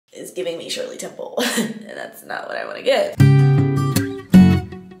is giving me Shirley Temple. And that's not what I want to get.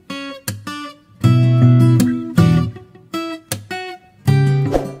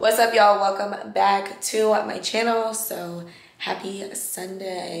 What's up, y'all? Welcome back to my channel. So happy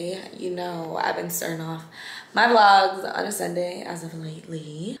Sunday. You know, I've been starting off my vlogs on a Sunday as of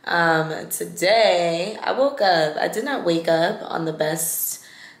lately. Today I woke up. I did not wake up on the best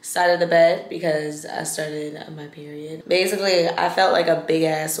side of the bed because I started my period. Basically, I felt like a big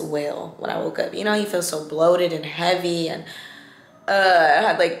ass whale when I woke up. You know, you feel so bloated and heavy, and I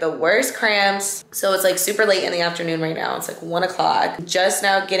had like the worst cramps. So it's like super late in the afternoon right now. It's like 1 o'clock. Just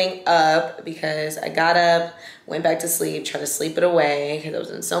now getting up because I got up, went back to sleep, tried to sleep it away because I was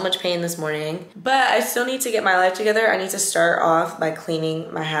in so much pain this morning. But I still need to get my life together. I need to start off by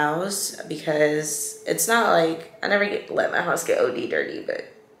cleaning my house because it's not like, I never let my house get OD dirty, but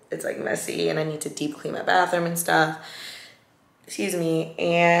it's like messy and I need to deep clean my bathroom and stuff. Excuse me.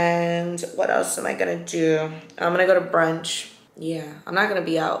 And what else am I gonna do? I'm gonna go to brunch. Yeah, I'm not gonna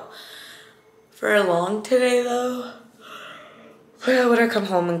be out for long today though. But I wanna come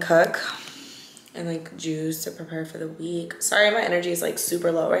home and cook and like juice to prepare for the week. Sorry, my energy is like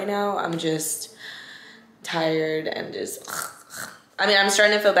super low right now. I'm just tired and just, I mean, I'm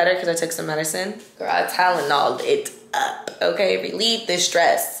starting to feel better because I took some medicine. Girl, I Tylenol'd it up, okay? Relieve this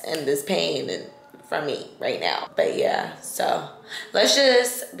stress and this pain from me right now. But yeah, so let's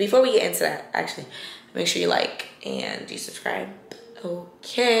just, before we get into that, actually, make sure you like and you subscribe.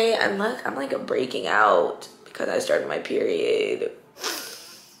 Okay, and look, I'm like breaking out because I started my period.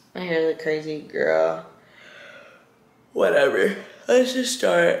 My hair look crazy, girl. Whatever. Let's just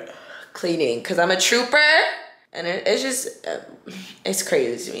start cleaning because I'm a trooper. And it's just, it's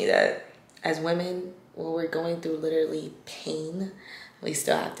crazy to me that as women, when we're going through literally pain, we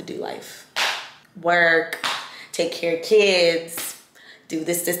still have to do life. Work, take care of kids, do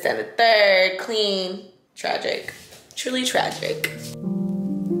this, and the third, clean. Tragic, truly tragic.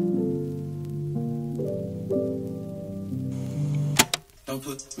 Don't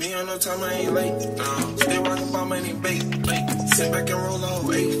put me on no time, I ain't late. Still rockin' about money, bake. Sit back and roll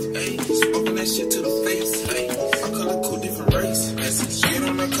all eight. Smoking that shit to the face. I call it cool, different race. Get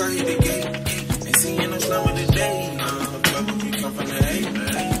on the car, hit the gate. Ain't seen no slum of the day. Trouble, we come from the A.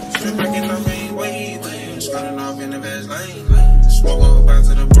 Straight back off, ain't wait. Starting off in the fast lane. Smoke all back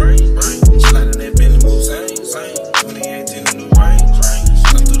to the brain. Sliding that Bentley move, same. 2018 in the range.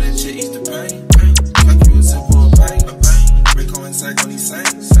 Come through that shit, ease the pain. Fuck you a simple pain. Rico and Sack on these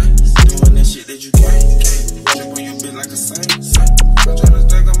saints. Doing that shit that you can't. Drip on your bitch like a saint. I'm tryna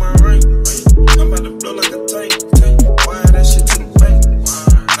stack on my ring. I'm about to blow like a tank. Wire that shit to the bank.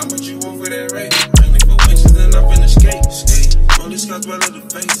 How much you want for that rate? Bring it for winches and I'm finna skate. Roll this scotch well of the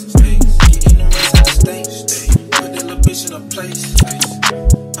face. Getting the rest at the stage. Put that little bitch in a place.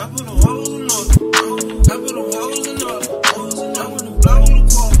 I put them hoes in order. I put them hoes in order. I want to blow the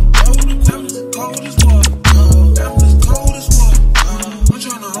car. Diamonds as cold as water. Diamonds as cold as water. I'm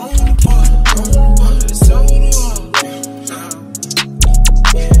tryna hold the part. It's so hard.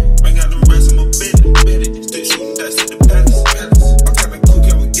 Bring out them rest of my bed. Still shooting dice at the palace. I'm kinda cool,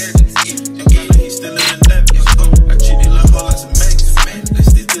 can we get it? And kinda he still in the left. I treat it like all like some max. I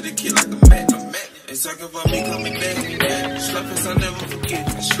stick to the kid like a magnet. They talking about me coming down. Slap us, I'll never forget.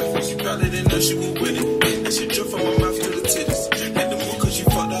 She probably didn't know she was with it. And she drip from my mouth to the titties. At the moon cause she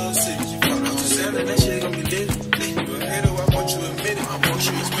fucked the whole city. I'm just saying that shit gon' be lit. You a hater, I want you to admit it. I want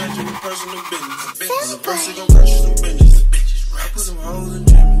you to expand your personal business. The person gon' cost you some business. I put them hoes in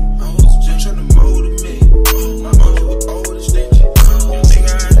Jimmy. Just tryna mold me. My mother was old and stingy.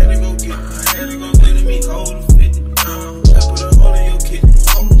 Nigga, I had to go get it. Me hold the 50. I put a hole in your kid.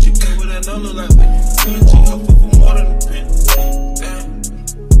 She came with that no look like me. She up for more than a pen.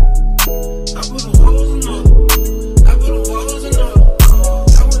 I put them hoes in order. I put them hoes in order.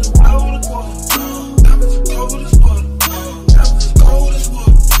 I went to blow the quarter. Diamonds as cold as water. Diamonds as cold as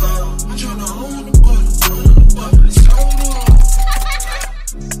water. I'm tryna hold the butter. It's cold water.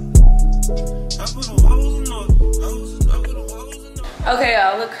 I put them hoes in order. I put them hoes in order. Okay,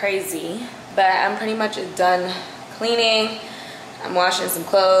 y'all, look crazy, but I'm pretty much done cleaning. I'm washing some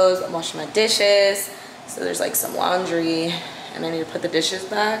clothes, I'm washing my dishes. So there's like some laundry and I need to put the dishes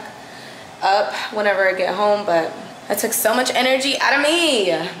back up whenever I get home, but that took so much energy out of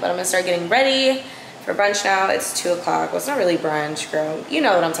me. But I'm gonna start getting ready for brunch now. It's 2 o'clock. Well, it's not really brunch, girl. You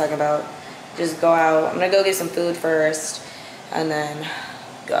know what I'm talking about. Just go out. I'm gonna go get some food first and then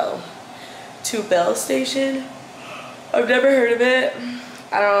go to Bell Station. I've never heard of it.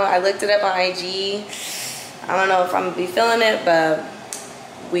 I don't know, I looked it up on IG. I don't know if I'm gonna be feeling it, but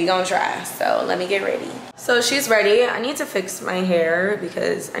we gonna try. So let me get ready. So she's ready. I need to fix my hair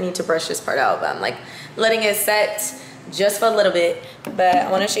because I need to brush this part out, but I'm like letting it set just for a little bit. But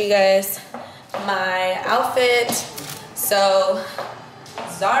I want to show you guys my outfit. So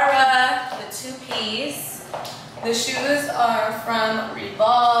Zara, the two-piece. The shoes are from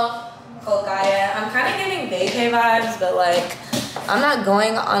Revolve, called Gaia. I'm kind of getting vacay vibes, but like I'm not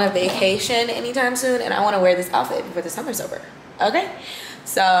going on a vacation anytime soon, and I want to wear this outfit before the summer's over. Okay,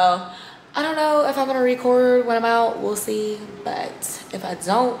 so I don't know if I'm gonna record when I'm out. We'll see, but if I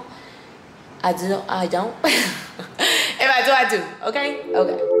don't, I don't. If I do, I do. Okay,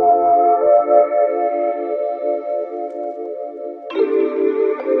 okay.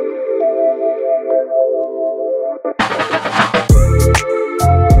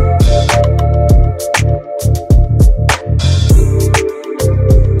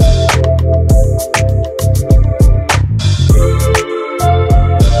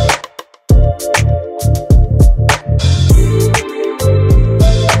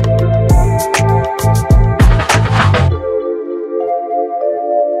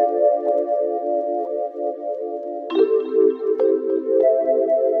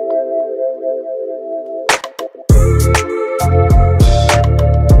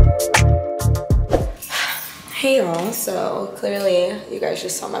 Hey y'all, so clearly you guys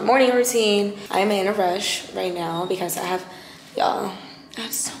just saw my morning routine. I'm in a rush right now because I have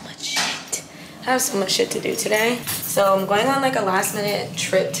so much shit. I have so much shit to do today. So I'm going on like a last minute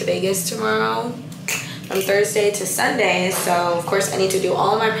trip to Vegas tomorrow from Thursday to Sunday. So of course I need to do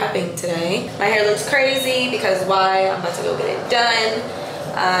all my prepping today. My hair looks crazy because why? I'm about to go get it done.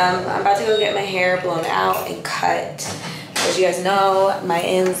 I'm about to go get my hair blown out and cut. As you guys know, my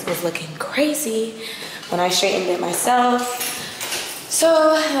ends was looking crazy when I straightened it myself. So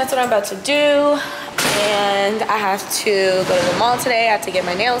that's what I'm about to do. And I have to go to the mall today. I have to get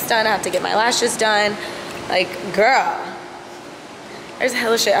my nails done. I have to get my lashes done. Like, girl, there's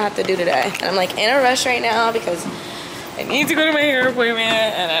hella shit I have to do today. And I'm like in a rush right now because I need to go to my hair appointment.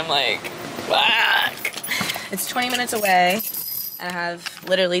 And I'm like, fuck. It's 20 minutes away. And I have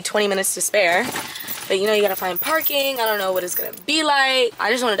literally 20 minutes to spare. But you know, you gotta find parking. I don't know what it's gonna be like.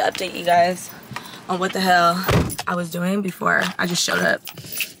 I just wanted to update you guys on what the hell I was doing before I just showed up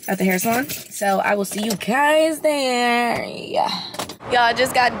at the hair salon. So I will see you guys there. Yeah. Y'all, I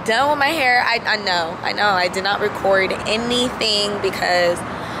just got done with my hair. I know. I did not record anything because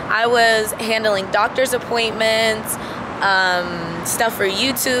I was handling doctor's appointments, stuff for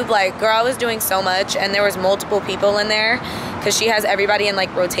YouTube. Like, girl, I was doing so much, and there was multiple people in there because she has everybody in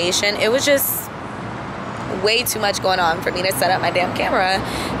like rotation. It was just way too much going on for me to set up my damn camera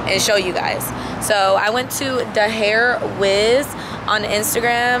and show you guys. So I went to the Hair Wiz on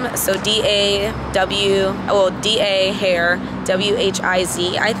Instagram. So DA Hair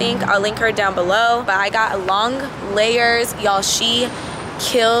WHIZ, I think. I'll link her down below. But I got long layers, y'all. She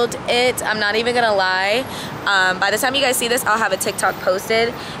killed it. I'm not even gonna lie. By the time you guys see this, I'll have a TikTok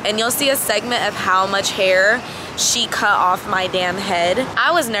posted, and you'll see a segment of how much hair she cut off my damn head.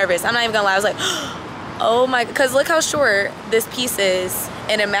 I was nervous. I'm not even gonna lie. I was like, oh my, because look how short this piece is,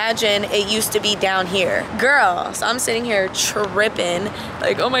 and imagine it used to be down here. Girl, so I'm sitting here tripping,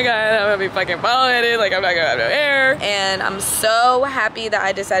 like, oh my God, I'm gonna be fucking bald-headed, like I'm not gonna have no hair. And I'm so happy that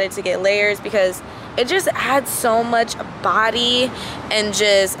I decided to get layers because it just adds so much body and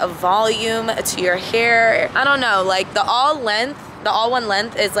just a volume to your hair. I don't know, like the all one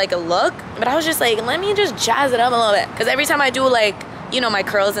length is like a look, but I was just like, let me just jazz it up a little bit. Because every time I do like, you know, my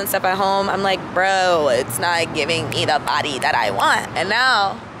curls and stuff at home, I'm like, bro, it's not giving me the body that I want. And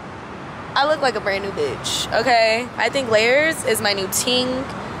now I look like a brand new bitch, okay? I think layers is my new ting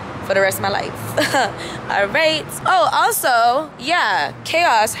for the rest of my life. All right. Oh, also, yeah,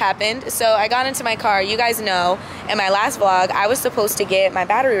 chaos happened. So I got into my car. You guys know in my last vlog, I was supposed to get my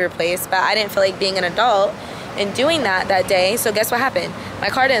battery replaced, but I didn't feel like being an adult and doing that day. So guess what happened? My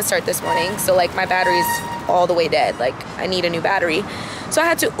car didn't start this morning. So like my battery's all the way dead. Like I need a new battery. So I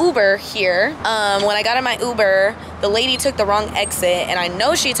had to Uber here. When I got in my Uber, the lady took the wrong exit, and I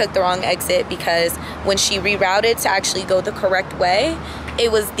know she took the wrong exit because when she rerouted to actually go the correct way, it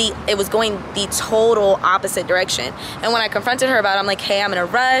was going the total opposite direction. And when I confronted her about it, I'm like, hey, I'm in a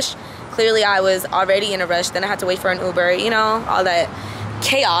rush. Clearly I was already in a rush. Then I had to wait for an Uber, you know, all that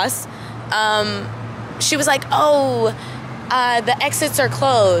chaos. She was like, oh, the exits are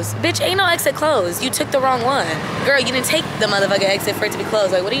closed. Bitch, ain't no exit closed. You took the wrong one. Girl, you didn't take the motherfucking exit for it to be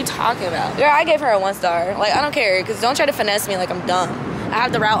closed. Like, what are you talking about? Girl, I gave her a 1 star. Like, I don't care, because don't try to finesse me like I'm dumb. I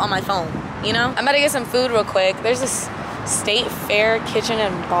have the route on my phone, you know? I'm about to get some food real quick. There's this State Fair Kitchen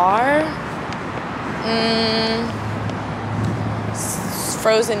and Bar.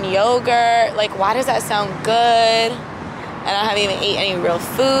 frozen yogurt. Like, why does that sound good? And I haven't even ate any real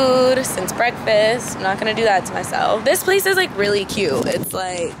food since breakfast. I'm not gonna do that to myself. This place is like really cute. It's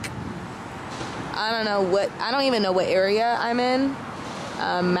like, I don't even know what area I'm in.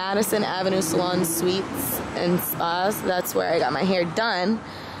 Madison Avenue Salon Suites and Spas. That's where I got my hair done.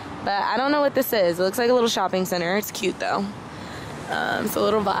 But I don't know what this is. It looks like a little shopping center. It's cute though. It's a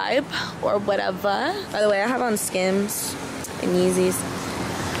little vibe or whatever. By the way, I have on Skims and Yeezys.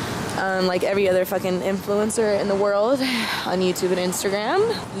 Like every other fucking influencer in the world on YouTube and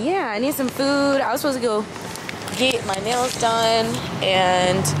Instagram. Yeah, I need some food. I was supposed to go get my nails done,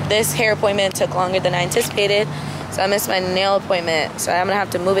 and this hair appointment took longer than I anticipated, so I missed my nail appointment. So I'm gonna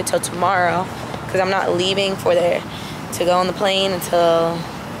have to move it till tomorrow because I'm not leaving to go on the plane until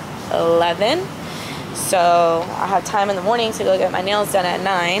 11. So I have time in the morning to go get my nails done at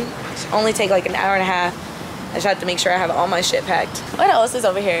 9. It should only take like an hour and a half. I just have to make sure I have all my shit packed. What else is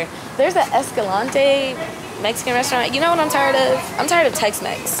over here? There's an Escalante Mexican restaurant. You know what I'm tired of? I'm tired of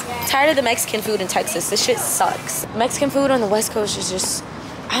Tex-Mex. Tired of the Mexican food in Texas. This shit sucks. Mexican food on the West Coast is just,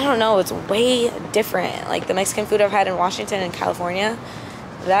 I don't know, it's way different. Like the Mexican food I've had in Washington and California,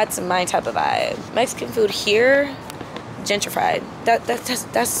 that's my type of vibe. Mexican food here, gentrified.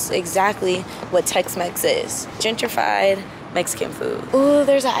 That's exactly what Tex-Mex is. Gentrified Mexican food. Ooh,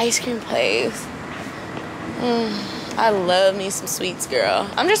 there's an ice cream place. I love me some sweets, girl.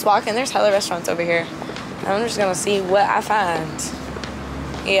 I'm just walking. There's hella restaurants over here. I'm just gonna see what I find.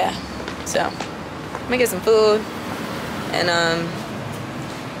 Yeah, so I'm gonna get some food, and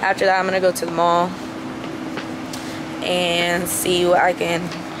after that I'm gonna go to the mall and see what I can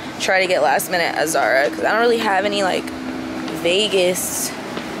try to get last minute at Zara, because I don't really have any like Vegas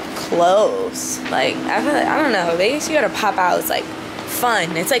clothes. Like I feel like, I don't know, Vegas you gotta pop out. It's like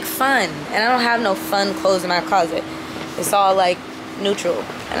fun. It's like fun, and I don't have no fun clothes in my closet. It's all like neutral,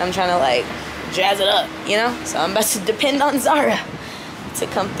 and I'm trying to like jazz it up, you know? So I'm about to depend on Zara to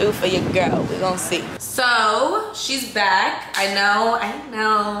come through for your girl. We're gonna see. So she's back. I know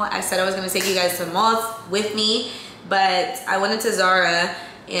I said I was gonna take you guys to the mall with me, but I went into Zara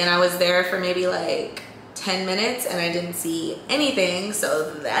and I was there for maybe like 10 minutes and I didn't see anything,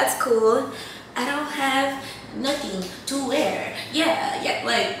 so that's cool. I don't have nothing to wear. Yeah,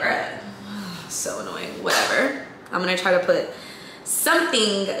 like, bruh. So annoying. Whatever. I'm gonna try to put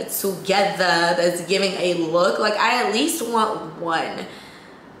something together that's giving a look. Like, I at least want one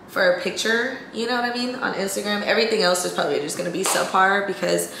for a picture, you know what I mean, on Instagram. Everything else is probably just gonna be subpar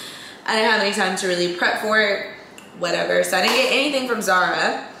because I didn't have any time to really prep for it. Whatever. So I didn't get anything from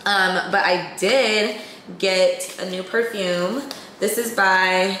Zara, but I did get a new perfume. This is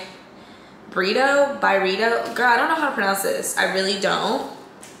by Rito. Girl, I don't know how to pronounce this. I really don't.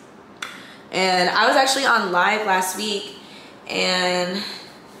 And I was actually on live last week, and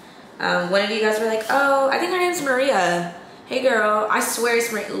one of you guys were like, oh, I think her name's Maria. Hey girl, I swear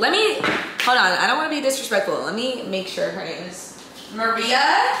it's Maria. Let me, hold on, I don't want to be disrespectful. Let me make sure her name is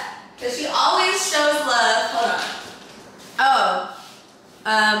Maria, because she always shows love. Hold on. Oh,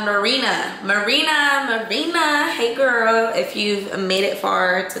 Marina. Hey girl, if you've made it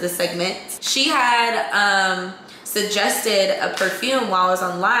far to the segment. She had suggested a perfume while I was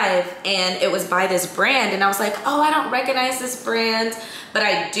on live, and it was by this brand, and I was like, oh, I don't recognize this brand, but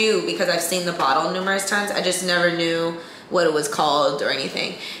I do because I've seen the bottle numerous times. I just never knew what it was called or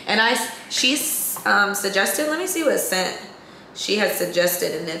anything. And she suggested, let me see what scent she had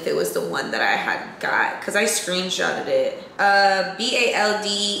suggested and if it was the one that I had got, because I screenshotted it. Baldefique,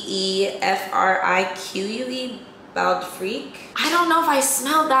 Baldefique. I don't know if I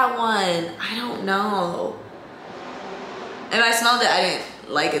smelled that one. I don't know. If I smelled it, I didn't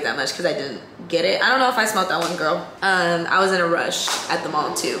like it that much because I didn't get it. I don't know if I smelled that one, girl. I was in a rush at the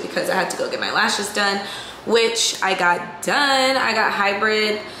mall too because I had to go get my lashes done, which I got done. I got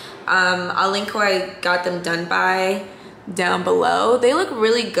hybrid. I'll link who I got them done by down below. They look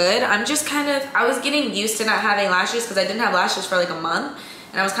really good. I'm just I was getting used to not having lashes because I didn't have lashes for like a month,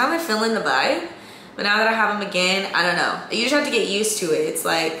 and I was kind of feeling the vibe. But now that I have them again, I don't know. You just have to get used to it. It's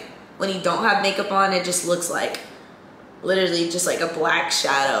like when you don't have makeup on, it just looks like literally just like a black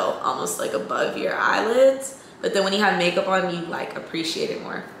shadow almost like above your eyelids. But then when you have makeup on, you like appreciate it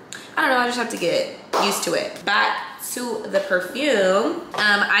more. I don't know, I just have to get used to it. Back to the perfume.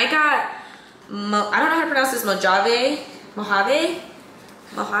 I got I don't know how to pronounce this. Mojave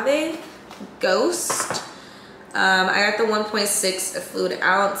Ghost. I got the 1.6 fluid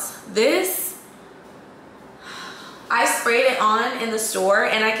ounce. This, I sprayed it on in the store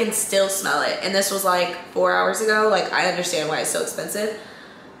and I can still smell it. And this was like 4 hours ago. Like, I understand why it's so expensive.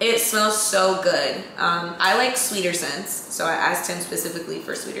 It smells so good. I like sweeter scents, so I asked him specifically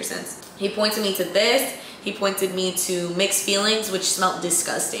for sweeter scents. He pointed me to this. He pointed me to Mixed Feelings, which smelled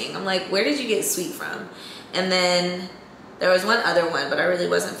disgusting. I'm like, where did you get sweet from? And then there was one other one, but I really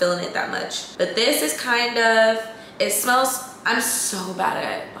wasn't feeling it that much. But this is kind of, it smells, I'm so bad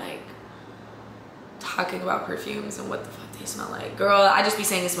at like talking about perfumes and what the fuck they smell like. Girl, I just be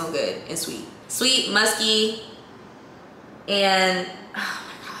saying it smell good and sweet. Sweet, musky, and oh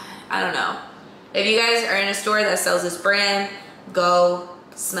my God, I don't know. If you guys are in a store that sells this brand, go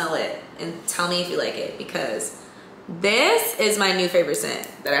smell it and tell me if you like it, because this is my new favorite scent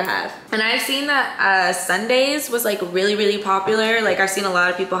that I have. And I've seen that Sundays was like really, really popular. Like I've seen a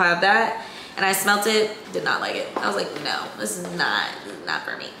lot of people have that, and I smelt it, did not like it. I was like, no, this is not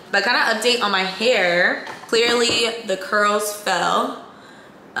for me. But kind of update on my hair. Clearly the curls fell,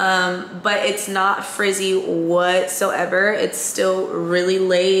 but it's not frizzy whatsoever. It's still really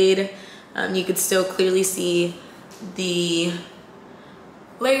laid. You could still clearly see the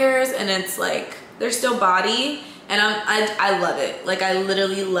layers, and it's like, there's still body, and I love it. Like I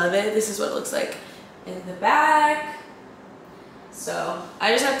literally love it. This is what it looks like in the back. So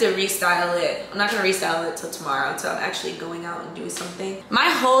I just have to restyle it. I'm not gonna restyle it till tomorrow, until I'm actually going out and doing something. My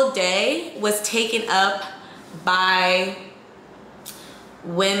whole day was taken up by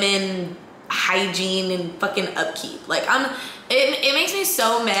women hygiene and fucking upkeep. Like it makes me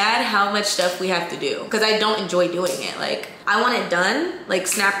so mad how much stuff we have to do, because I don't enjoy doing it. Like I want it done, like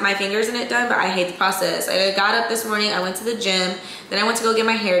snap my fingers and it done, but I hate the process. I got up this morning, I went to the gym, then I went to go get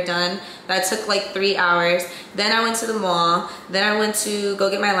my hair done. That took like 3 hours. Then I went to the mall, then I went to go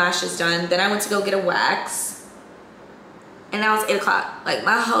get my lashes done, then I went to go get a wax, and now it's 8 o'clock. Like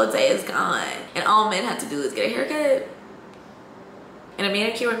my whole day is gone, and all men have to do is get a haircut and a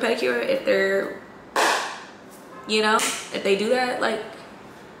manicure and pedicure if they're, you know, if they do that. Like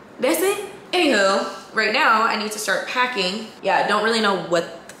that's it. Anywho, right now I need to start packing. Yeah, I don't really know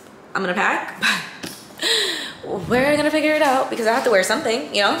what I'm gonna pack, but we're gonna figure it out, because I have to wear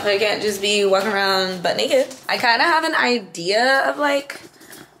something, you know? I can't just be walking around butt naked. I kind of have an idea of like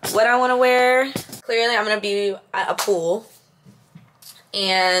what I want to wear. Clearly I'm gonna be at a pool,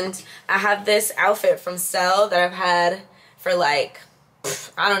 and I have this outfit from Cell that I've had for like,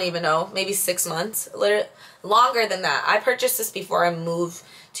 I don't even know, maybe 6 months, literally longer than that. I purchased this before I moved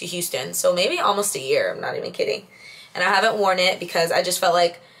to Houston, so maybe almost a year, I'm not even kidding. And I haven't worn it because I just felt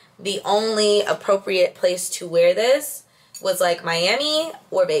like the only appropriate place to wear this was like Miami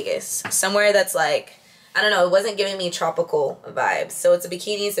or Vegas, somewhere that's like, I don't know, it wasn't giving me tropical vibes. So it's a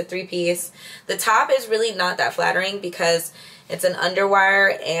bikini, it's a 3-piece. The top is really not that flattering because it's an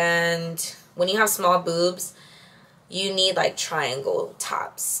underwire, and when you have small boobs, you need like triangle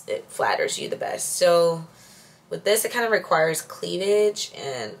tops. It flatters you the best. So with this, it kind of requires cleavage,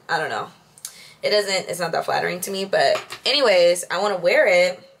 and I don't know. It's not that flattering to me, but anyways, I want to wear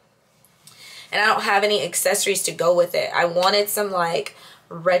it, and I don't have any accessories to go with it. I wanted some like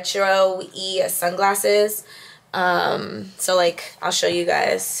retro-y sunglasses. So like, I'll show you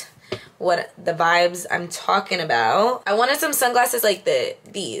guys what the vibes I'm talking about. I wanted some sunglasses like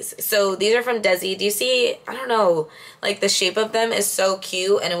these. So these are from Desi. Do you see? I don't know. Like the shape of them is so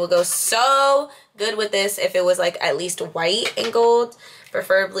cute, and it would go so good with this if it was like at least white and gold,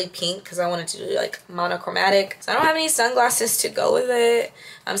 preferably pink, because I wanted to do like monochromatic. So I don't have any sunglasses to go with it.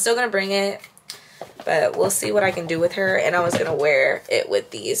 I'm still gonna bring it, but we'll see what I can do with her. And I was gonna wear it with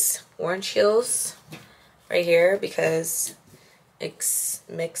these orange heels right here because it's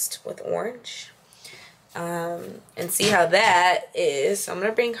mixed with orange, and see how that is. So I'm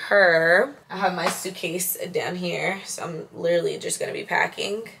gonna bring her. I have my suitcase down here, so I'm literally just gonna be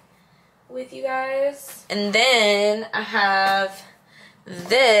packing with you guys. And then I have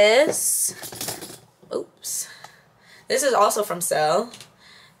this, oops, this is also from Cell,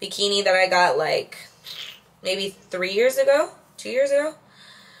 bikini that I got like maybe 3 years ago, 2 years ago.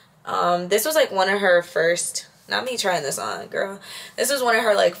 This was like one of her first, not me trying this on, girl, this was one of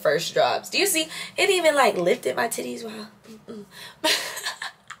her like first drops. Do you see? It even like lifted my titties. Wow.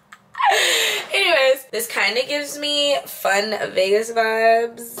 Anyways, this kind of gives me fun Vegas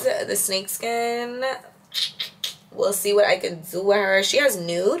vibes. The snakeskin. We'll see what I can do with her. She has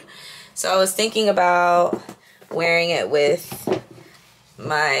nude, so I was thinking about wearing it with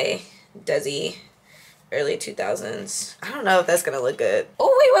my Desi early 2000s. I don't know if that's gonna look good.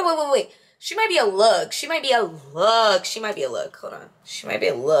 Oh, wait. She might be a look. She might be a look. She might be a look. Hold on. She might be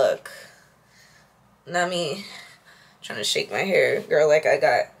a look. Not me trying to shake my hair, girl, like I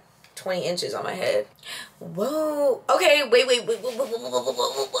got 20 inches on my head. Whoa. Okay, wait.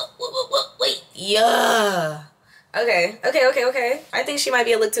 Yeah. Okay. I think she might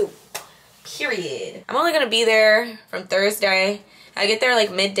be a look too. Period. I'm only gonna be there from Thursday. I get there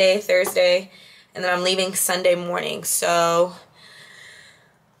like midday Thursday, and then I'm leaving Sunday morning. So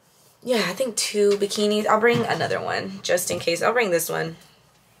yeah, I think 2 bikinis. I'll bring another one just in case. I'll bring this one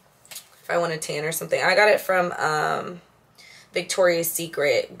if I want a tan or something. I got it from Victoria's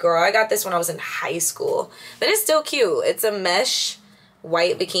Secret. Girl, I got this when I was in high school, but it's still cute. It's a mesh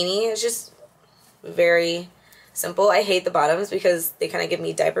white bikini. It's just very simple. I hate the bottoms because they kind of give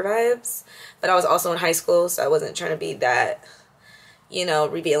me diaper vibes, but I was also in high school, so I wasn't trying to be that, you know,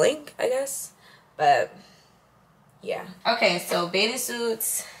 revealing, I guess. But yeah. Okay, so bathing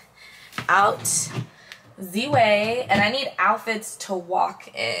suits out the way, and I need outfits to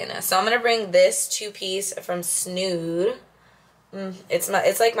walk in. So I'm gonna bring this 2-piece from Snood.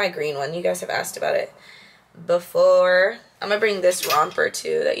 It's like my green one. You guys have asked about it before. I'm gonna bring this romper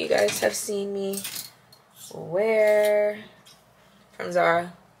too that you guys have seen me wear from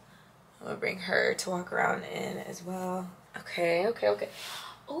Zara. I'm gonna bring her to walk around in as well. Okay.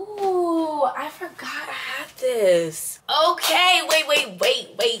 Oh, I forgot I had this. Okay,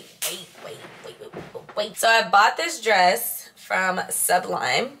 wait. So I bought this dress from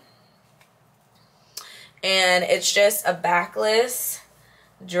Sublime, and it's just a backless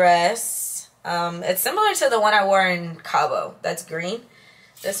dress. It's similar to the one I wore in Cabo. That's green.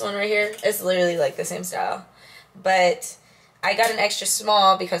 This one right here, it's literally like the same style. But I got an extra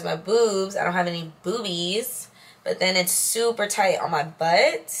small because my boobs, I don't have any boobies. But then it's super tight on my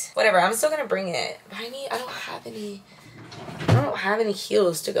butt. Whatever, I'm still gonna bring it. But I don't have any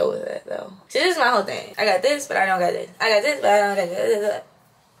heels to go with it though. See, this is my whole thing. I got this, but I don't got this. I got this, but I don't got this.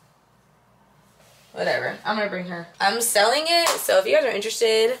 Whatever, I'm gonna bring her. I'm selling it, so if you guys are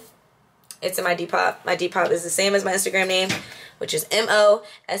interested, it's in my Depop. My Depop is the same as my Instagram name, which is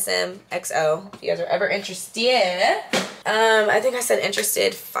MOSMXO. If you guys are ever interested. I think I said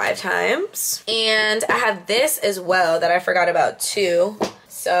interested 5 times. And I have this as well that I forgot about too.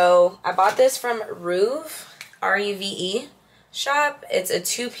 So I bought this from Reve, R-E-V-E shop. It's a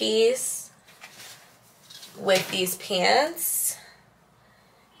 2-piece with these pants.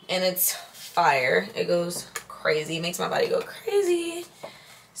 And it's fire. It goes crazy. It makes my body go crazy.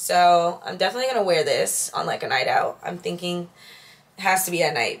 So I'm definitely gonna wear this on like a night out. I'm thinking it has to be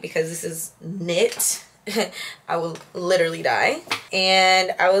at night because this is knit. I will literally die.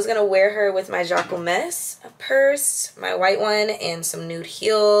 And I was gonna wear her with my Jacquemus purse, my white one, and some nude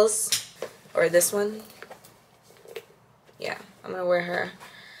heels, or this one. Yeah, I'm gonna wear her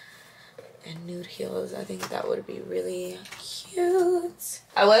in nude heels. I think that would be really cute.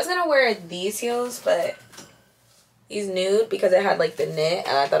 I was gonna wear these heels, but these nude because it had like the knit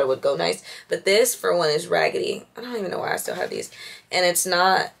and I thought it would go nice. But this for one is raggedy. I don't even know why I still have these. And it's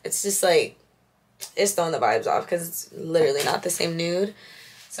not, it's just like, it's throwing the vibes off because it's literally not the same nude.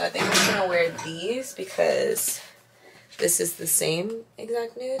 So I think I'm just gonna wear these because this is the same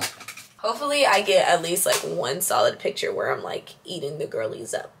exact nude. Hopefully I get at least like one solid picture where I'm like eating the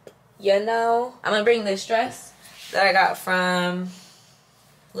girlies up. You know? I'm gonna bring this dress that I got from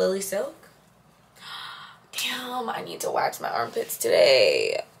Lily Silk. Damn, I need to wax my armpits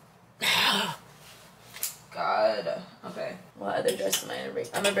today. God. Okay. What other dress am I gonna bring?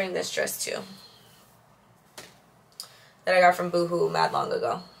 I'm gonna bring this dress too. That I got from Boohoo mad long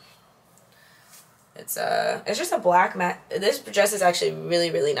ago. It's just a black this dress is actually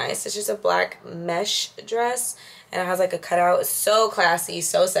really, really nice. It's just a black mesh dress and it has like a cutout. It's so classy,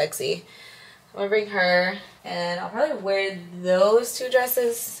 so sexy. I'm gonna bring her and I'll probably wear those 2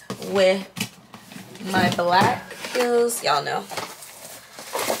 dresses with my black heels, y'all know,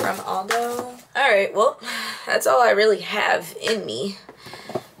 from Aldo. All right, well, that's all I really have in me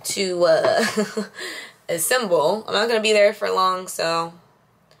to assemble. I'm not gonna be there for long, so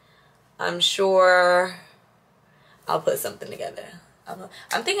I'm sure I'll put something together.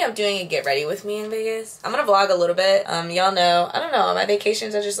 I'm thinking of doing a get ready with me in Vegas. I'm gonna vlog a little bit. Y'all know, I don't know, my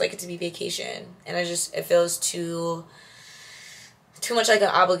vacations, I just like it to be vacation, and it feels too much like an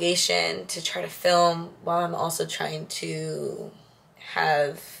obligation to try to film while I'm also trying to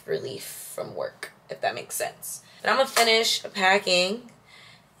have relief from work, if that makes sense. But I'm gonna finish packing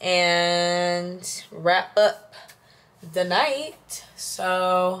and wrap up the night.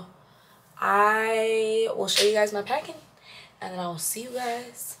 So I will show you guys my packing and then I will see you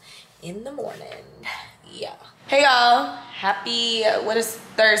guys in the morning. Yeah. Hey y'all, happy, what is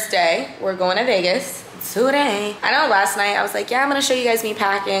Thursday? We're going to Vegas today. I know last night I was like, yeah, I'm gonna show you guys me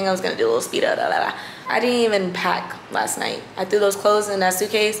packing. I was gonna do a little speed up, I didn't even pack last night. I threw those clothes in that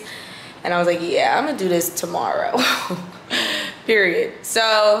suitcase and I was like, yeah, I'm gonna do this tomorrow. period.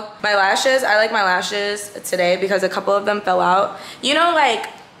 So my lashes, I like my lashes today because a couple of them fell out. You know, like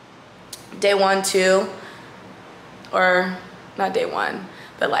day 1, 2, or not day 1,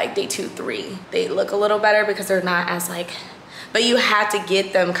 but like day 2, 3, they look a little better because they're not as like, but you have to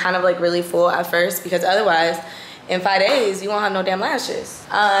get them kind of like really full at first, because otherwise in 5 days you won't have no damn lashes.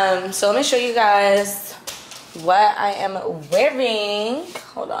 So let me show you guys what I am wearing.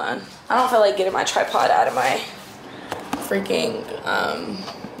 Hold on, I don't feel like getting my tripod out of my freaking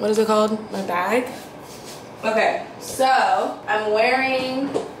what is it called, my bag. Okay, so I'm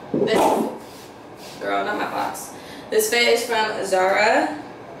wearing this, girl, not my box, this fit is from Zara.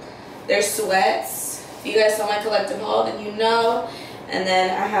 They're sweats. If you guys saw my collective haul, then you know. And then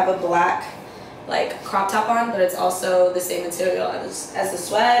I have a black like crop top on, but it's also the same material as the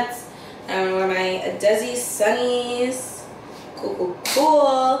sweats. And I'm gonna wear my Desi Sunnies. Cool, cool,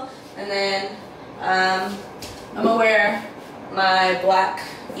 cool. And then I'm gonna wear my black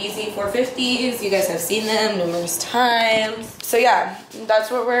Easy 450s. You guys have seen them numerous times. So yeah,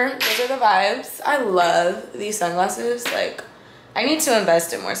 that's what those are the vibes. I love these sunglasses. Like, I need to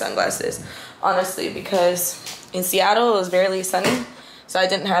invest in more sunglasses, honestly, because in Seattle it was barely sunny, so I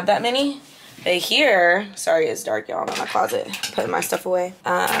didn't have that many. But here, sorry it's dark, y'all, I'm in my closet putting my stuff away.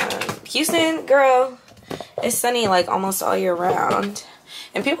 Houston, girl, it's sunny like almost all year round,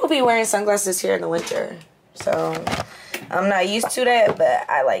 and people be wearing sunglasses here in the winter, so I'm not used to that, but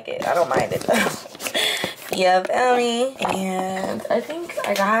I like it. I don't mind it though. Yeah, feel me? And I think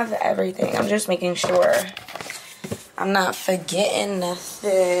I have everything. I'm just making sure I'm not forgetting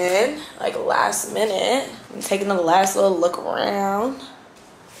nothing like last minute. I'm taking the last little look around.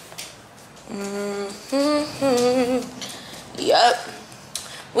 Yup,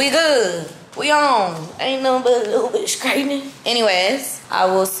 we good, we on. Ain't nothing but a little bit straightening. Anyways, I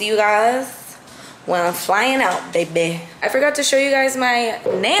will see you guys when I'm flying out, baby. I forgot to show you guys my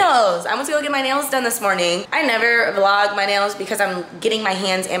nails. I went to go get my nails done this morning. I never vlog my nails because I'm getting my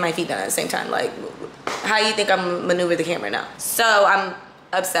hands and my feet done at the same time. Like, how you think I'm maneuver the camera now? So I'm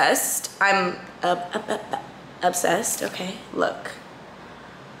obsessed. I'm obsessed. Okay, look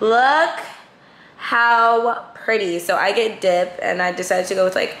how pretty. So I get dip, and I decided to go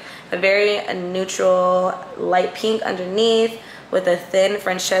with like a very neutral light pink underneath with a thin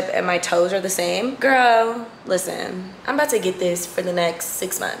French tip, and my toes are the same. Girl, listen, I'm about to get this for the next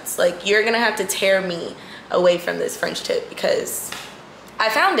 6 months. Like, you're gonna have to tear me away from this French tip because I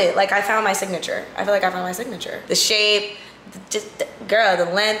found it. Like, I found my signature. I feel like I found my signature. The shape, girl, the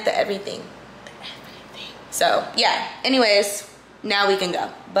length, the everything. So yeah, anyways, now we can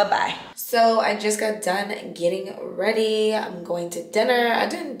go. Bye-bye. So I just got done getting ready. I'm going to dinner. I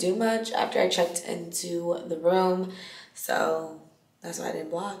didn't do much after I checked into the room, so that's why I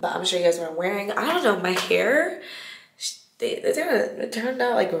didn't vlog. But I'm gonna show you guys what I'm wearing. I don't know, my hair, it turned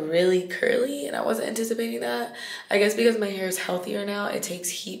out like really curly, and I wasn't anticipating that. I guess because my hair is healthier now, it takes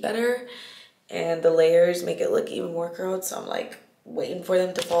heat better, and the layers make it look even more curled, so I'm like waiting for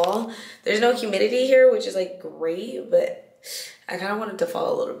them to fall. There's no humidity here, which is like great, but I kind of want it to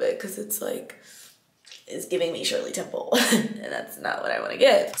fall a little bit because it's like, it's giving me Shirley Temple and that's not what I want to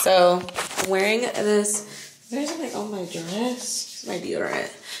get. So I'm wearing this, there's something on my dress, my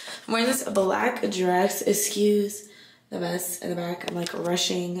deodorant. I'm wearing this black dress, excuse the mess in the back. I'm like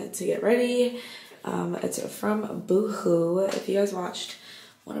rushing to get ready. It's from Boohoo. If you guys watched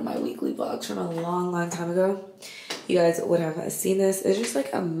one of my weekly vlogs from a long time ago, you guys would have seen this. It's just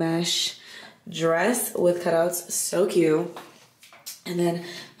like a mesh dress with cutouts, so cute. And then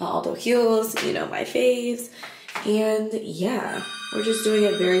my Aldo heels, you know, my faves. And yeah, we're just doing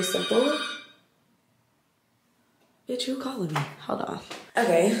it very simple. Bitch, who calling me? Hold on.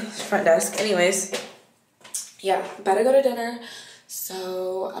 Okay, front desk. Anyways, yeah, about to go to dinner.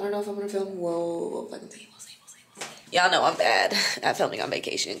 So I don't know if I'm gonna film. We'll fucking see. We'll see. Y'all know I'm bad at filming on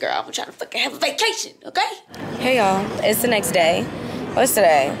vacation, girl. I'm trying to fucking have a vacation, okay? Hey y'all, it's the next day. What's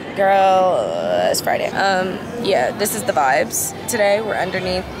today? Girl, it's Friday. Yeah, this is the vibes. Today we're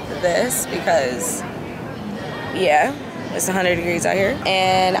underneath this because, yeah, it's 100 degrees out here.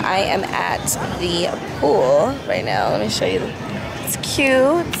 And I am at the pool right now. Let me show you. It's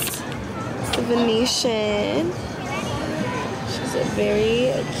cute. It's the Venetian. She's a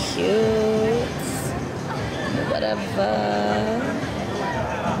very cute, whatever.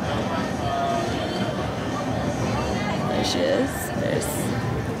 There she is. There's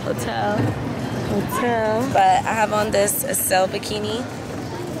hotel. But I have on this cell bikini.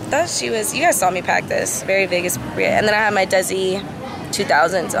 Thought she was, you guys saw me pack this. Very Vegas appropriate. And then I have my Desi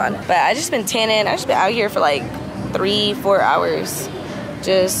 2000s on. But I just been tanning. I just been out here for like 3-4 hours.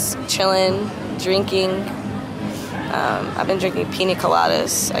 Just chilling, drinking. I've been drinking pina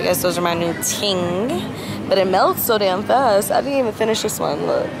coladas. I guess those are my new ting. But it melts so damn fast. I didn't even finish this one,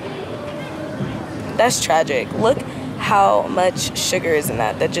 look. That's tragic. Look how much sugar is in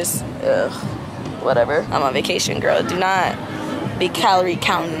that. That just, ugh, whatever. I'm on vacation, girl. Do not be calorie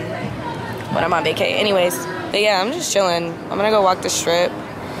counting when I'm on vacay. Anyways, but yeah, I'm just chilling. I'm gonna go walk the strip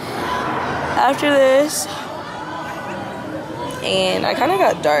after this. And I kind of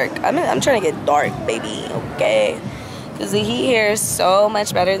got dark. I'm trying to get dark, baby, okay? Because the heat here is so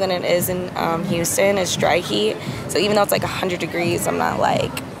much better than it is in Houston. It's dry heat. So even though it's like 100 degrees, I'm not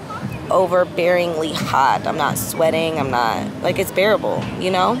like overbearingly hot. I'm not sweating. I'm not, like, it's bearable,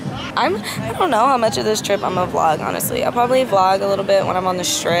 you know? I don't know how much of this trip I'm gonna vlog, honestly. I'll probably vlog a little bit when I'm on the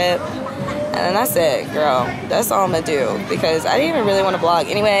strip. And then that's it, girl. That's all I'm gonna do. Because I didn't even really want to vlog.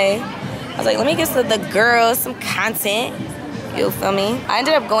 Anyway, I was like, let me get the girls some content. You feel me? I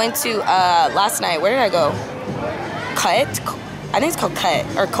ended up going to, last night, where did I go? Cut? I think it's called Cut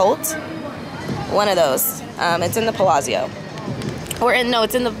or Colt. One of those. It's in the Palazzo. No,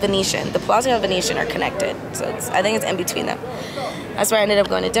 it's in the Venetian. The Palazzo and Venetian are connected. So I think it's in between them. That's where I ended up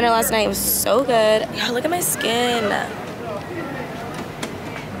going to dinner last night. It was so good. Yo, look at my skin.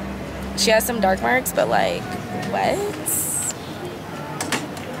 She has some dark marks, but like, what?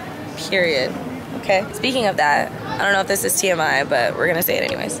 Period. Okay. Speaking of that, I don't know if this is TMI, but we're gonna say it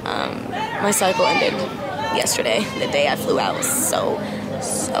anyways. My cycle ended yesterday, the day I flew out. I was so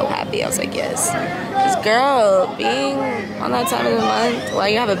happy. I was like, yes. Because girl, being on that time of the month while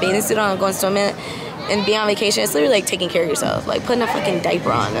you have a bathing suit on, going swimming and being on vacation, it's literally like taking care of yourself, like putting a fucking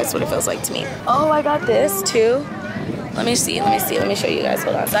diaper on. That's what it feels like to me. Oh, I got this too. Let me show you guys.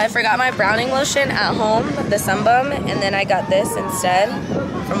 Hold on. So I forgot my browning lotion at home, the Sunbum, and then I got this instead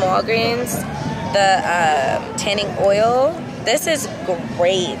from Walgreens, the tanning oil. This is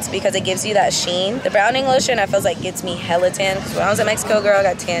great because it gives you that sheen. The browning lotion, I feel like gets me hella tan. Because when I was in Mexico, girl, I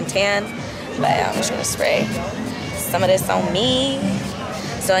got tan. But I'm just gonna spray some of this on me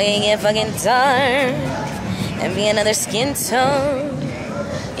so I can get fucking dark and be another skin tone.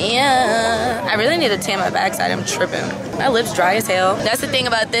 Yeah, I really need to tan my backside. I'm tripping. My lips dry as hell. That's the thing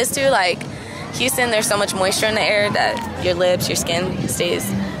about this too. Like Houston, there's so much moisture in the air that your lips, your skin stays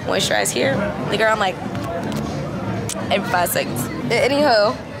moisturized. Here, the girl, I'm like every 5 seconds.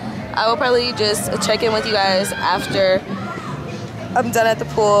 Anyhow, I will probably just check in with you guys after I'm done at the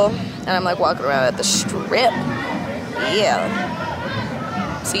pool and I'm like walking around at the strip.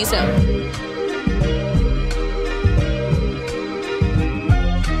 Yeah. See you soon.